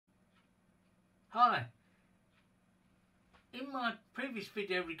Hi. In my previous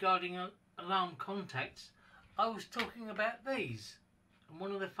video regarding alarm contacts, I was talking about these and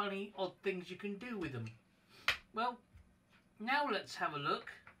one of the funny odd things you can do with them. Well, now let's have a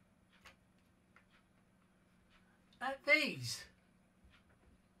look at these.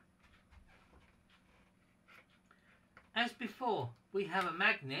 As before, we have a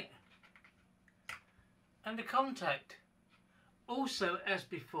magnet and a contact. Also, as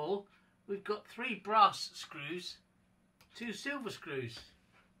before, we've got 3 brass screws, 2 silver screws.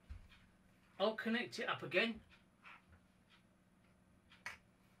 I'll connect it up again.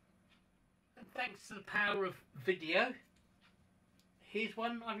 And thanks to the power of video, here's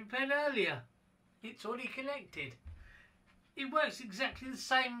one I prepared earlier. It's already connected. It works exactly the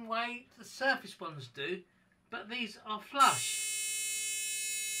same way the surface ones do, but these are flush.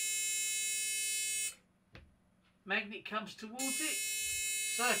 Magnet comes towards it,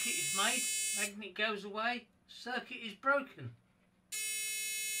 circuit is made, magnet goes away, circuit is broken.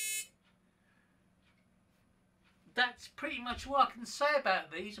 That's pretty much all I can say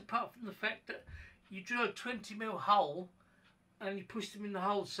about these, apart from the fact that you drill a 20mm hole and you push them in the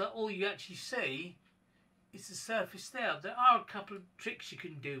hole, so all you actually see is the surface there. There are a couple of tricks you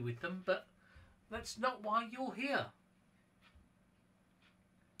can do with them, but that's not why you're here.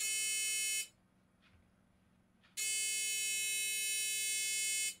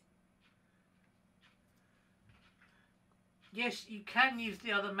 Yes, you can use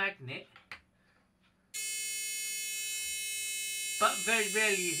the other magnet, but very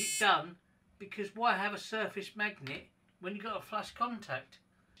rarely is it done, because why have a surface magnet when you've got a flush contact?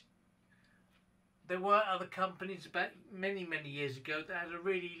 There were other companies about many years ago that had a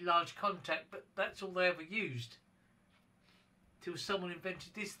really large contact, but that's all they ever used till someone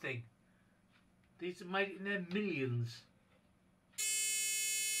invented this thing. These have made it in their millions.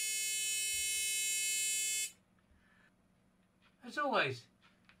 As always,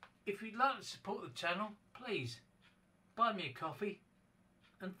 if you'd like to support the channel, please buy me a coffee,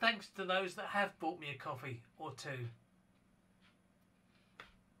 and thanks to those that have bought me a coffee or two.